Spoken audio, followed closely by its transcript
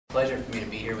Pleasure for me to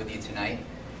be here with you tonight.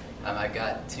 I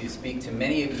got to speak to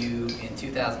many of you in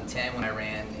 2010 when I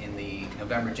ran in the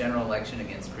November general election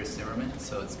against Chris Zimmerman,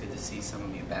 so it's good to see some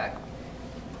of you back.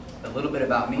 A little bit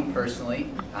about me personally.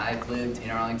 I've lived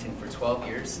in Arlington for 12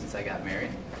 years since I got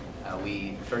married.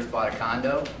 We first bought a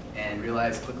condo and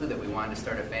realized quickly that we wanted to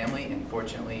start a family, and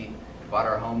fortunately bought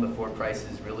our home before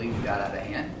prices really got out of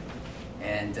hand.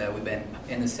 And we've been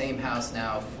in the same house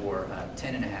now for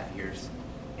 10.5 years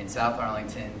in South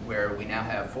Arlington, where we now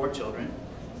have 4 children,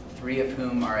 3 of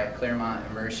whom are at Claremont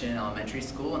Immersion Elementary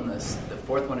School, and the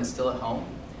 4th one is still at home.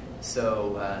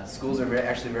 So schools are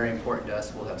actually very important to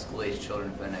us. We'll have school-age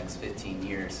children for the next 15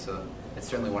 years, so that's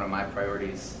certainly one of my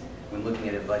priorities when looking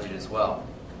at a budget as well.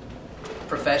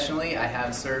 Professionally, I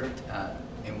have served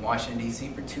in Washington, D.C.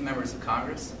 for 2 members of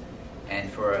Congress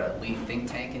and for a leading think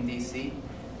tank in D.C.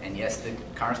 And yes, the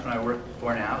congressman I work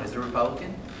for now is a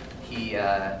Republican.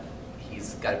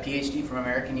 He's got a PhD from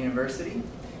American University,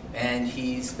 and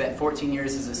he spent 14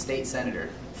 years as a state senator.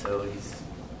 So he's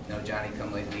no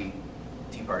Johnny-come-lately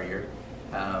Tea Partier.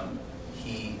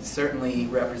 He certainly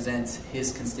represents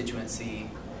his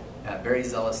constituency very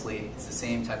zealously. It's the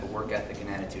same type of work ethic and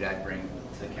attitude I bring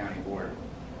to the county board.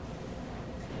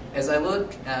 As I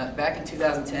look back in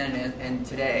 2010 and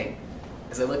today,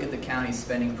 as I look at the county's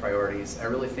spending priorities, I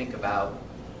really think about,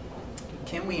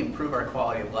 can we improve our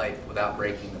quality of life without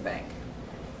breaking the bank?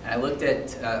 And I looked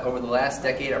at, over the last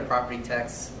decade, our property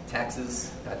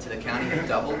taxes to the county have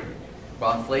doubled,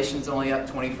 while inflation's only up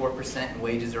 24% and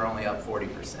wages are only up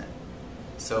 40%.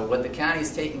 So what the county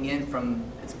is taking in from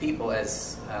its people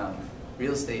as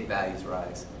real estate values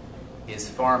rise is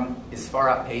far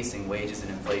outpacing wages and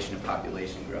inflation and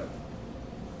population growth.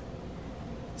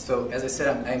 So as I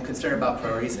said, I'm concerned about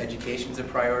priorities. Education is a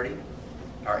priority.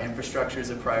 Our infrastructure is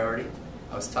a priority.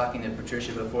 I was talking to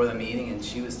Patricia before the meeting, and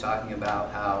she was talking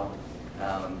about how,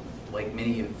 like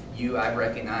many of you, I've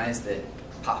recognized that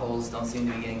potholes don't seem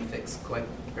to be getting fixed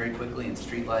very quickly, and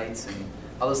streetlights and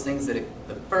all those things the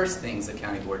first things the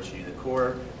county board should do, the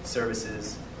core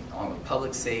services, along with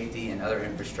public safety and other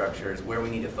infrastructure, is where we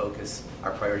need to focus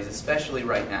our priorities, especially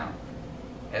right now.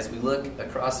 As we look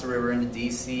across the river into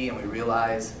D.C. and we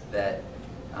realize that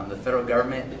the federal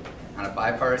government, on a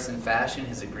bipartisan fashion,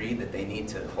 has agreed that they need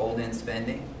to hold in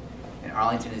spending, and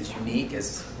Arlington is unique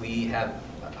as we have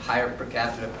a higher per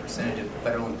capita percentage of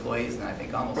federal employees than I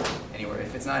think almost anywhere.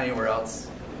 If it's not anywhere else,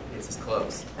 it's as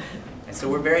close. And so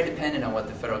we're very dependent on what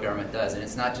the federal government does, and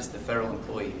it's not just the federal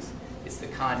employees. It's the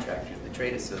contractors, the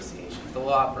trade associations, the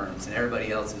law firms, and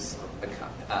everybody else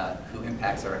who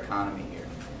impacts our economy here.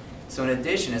 So in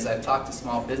addition, as I've talked to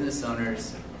small business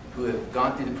owners who have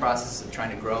gone through the process of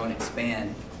trying to grow and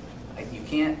expand,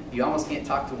 you almost can't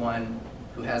talk to one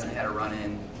who hasn't had a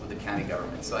run-in with the county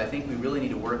government. So I think we really need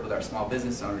to work with our small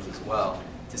business owners as well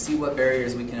to see what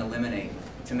barriers we can eliminate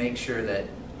to make sure that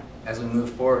as we move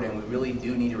forward, and we really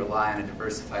do need to rely on a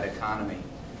diversified economy,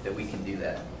 that we can do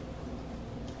that.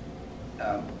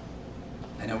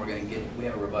 I know we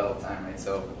have a rebuttal time, right?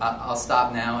 So I'll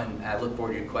stop now, and I look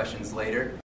forward to your questions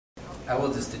later. I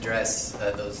will just address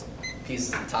those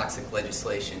pieces of toxic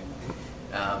legislation.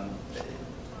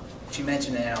 She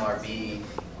mentioned the NLRB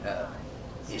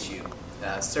issue.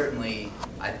 Certainly,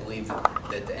 I believe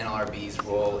that the NLRB's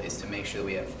role is to make sure that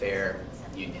we have fair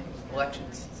union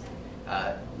elections.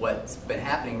 What's been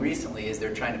happening recently is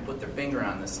they're trying to put their finger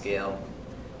on the scale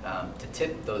to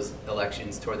tip those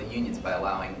elections toward the unions by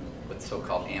allowing what's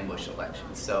so-called ambush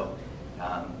elections. So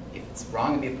if it's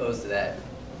wrong to be opposed to that,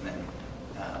 then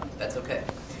that's okay.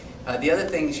 The other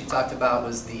thing she talked about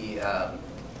was the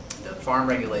farm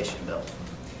regulation bill.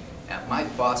 My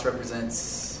boss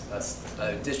represents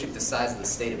a district the size of the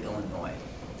state of Illinois.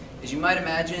 As you might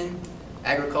imagine,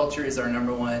 agriculture is our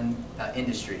 #1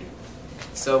 industry.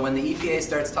 So when the EPA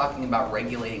starts talking about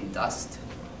regulating dust,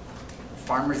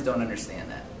 farmers don't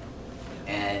understand that.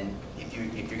 And if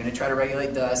you're going to try to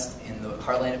regulate dust in the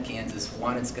heartland of Kansas,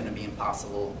 1, it's going to be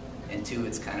impossible, and 2,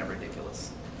 it's kind of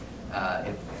ridiculous.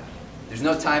 There's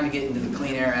no time to get into the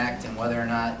Clean Air Act and whether or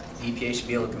not the EPA should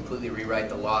be able to completely rewrite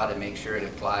the law to make sure it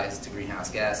applies to greenhouse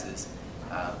gases,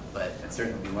 but I'd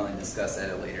certainly be willing to discuss that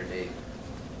at a later date.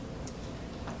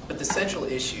 But the central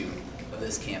issue of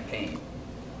this campaign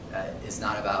is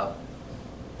not about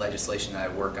legislation that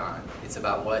I work on. It's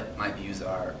about what my views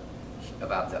are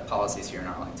about the policies here in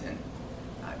Arlington.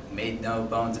 I've made no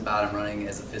bones about I'm running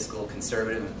as a fiscal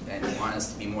conservative and want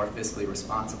us to be more fiscally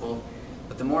responsible.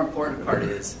 But the more important part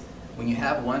is, when you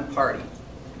have one party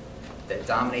that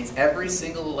dominates every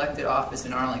single elected office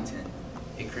in Arlington,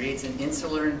 it creates an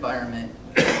insular environment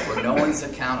where no one's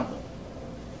accountable.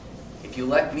 If you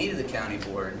elect me to the county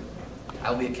board,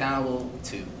 I'll be accountable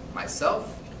to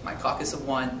myself, my caucus of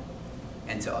one,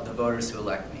 and to the voters who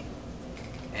elect me.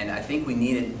 And I think we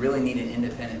really need an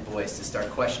independent voice to start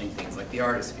questioning things like the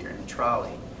artisphere and the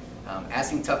trolley,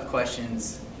 asking tough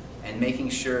questions and making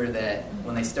sure that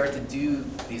when they start to do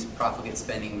these profligate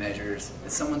spending measures,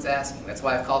 that someone's asking. That's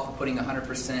why I've called for putting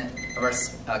 100%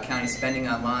 of our county spending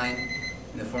online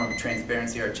in the form of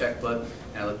transparency, our checkbook,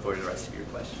 and I look forward to the rest of your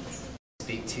questions.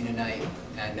 Speak to you tonight.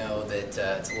 I know that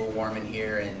it's a little warm in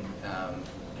here, and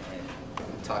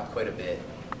we've talked quite a bit.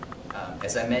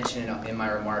 As I mentioned in my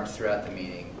remarks throughout the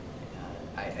meeting,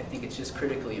 I think it's just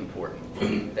critically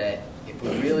important that if we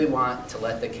really want to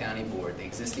let the county board, the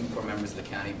existing 4 members of the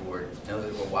county board, know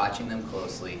that we're watching them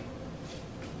closely,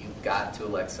 you've got to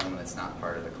elect someone that's not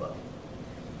part of the club.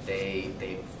 They've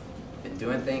been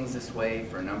doing things this way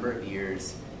for a number of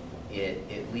years.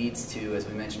 It leads to, as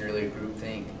we mentioned earlier,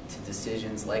 groupthink, to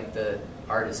decisions like the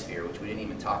artisphere, which we didn't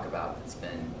even talk about. It's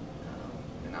been,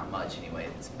 not much anyway,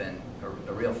 it's been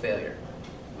a real failure.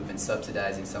 We've been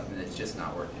subsidizing something that's just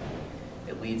not working.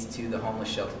 It leads to the homeless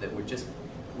shelter that we're just,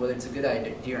 whether it's a good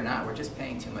idea or not, we're just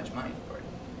paying too much money for it.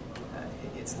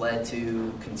 It's led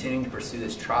to continuing to pursue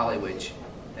this trolley, which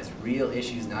has real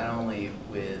issues not only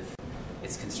with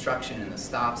its construction and the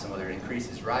stops and whether it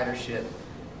increases ridership,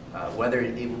 whether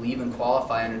it will even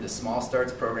qualify under the Small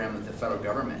Starts program that the federal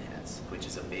government has, which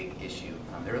is a big issue.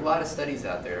 There are a lot of studies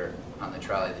out there on the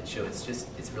trolley that show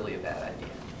it's really a bad idea.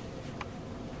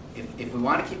 If we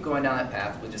want to keep going down that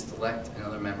path, we'll just elect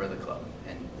another member of the club.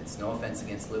 And it's no offense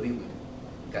against Libby.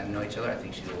 We've gotten to know each other. I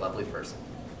think she's a lovely person.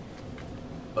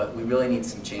 But we really need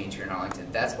some change here in Arlington.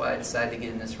 That's why I decided to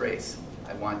get in this race.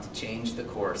 I want to change the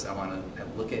course. I want to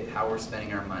look at how we're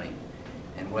spending our money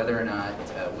and whether or not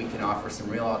we can offer some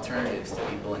real alternatives to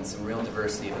people and some real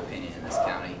diversity of opinion in this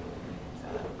county.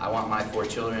 I want my 4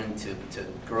 children to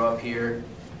grow up here,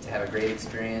 to have a great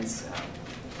experience.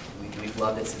 We've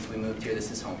loved it since we moved here.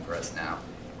 This is home for us now.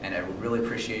 And I really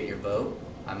appreciate your vote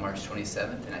on March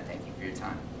 27th, and I thank you for your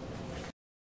time.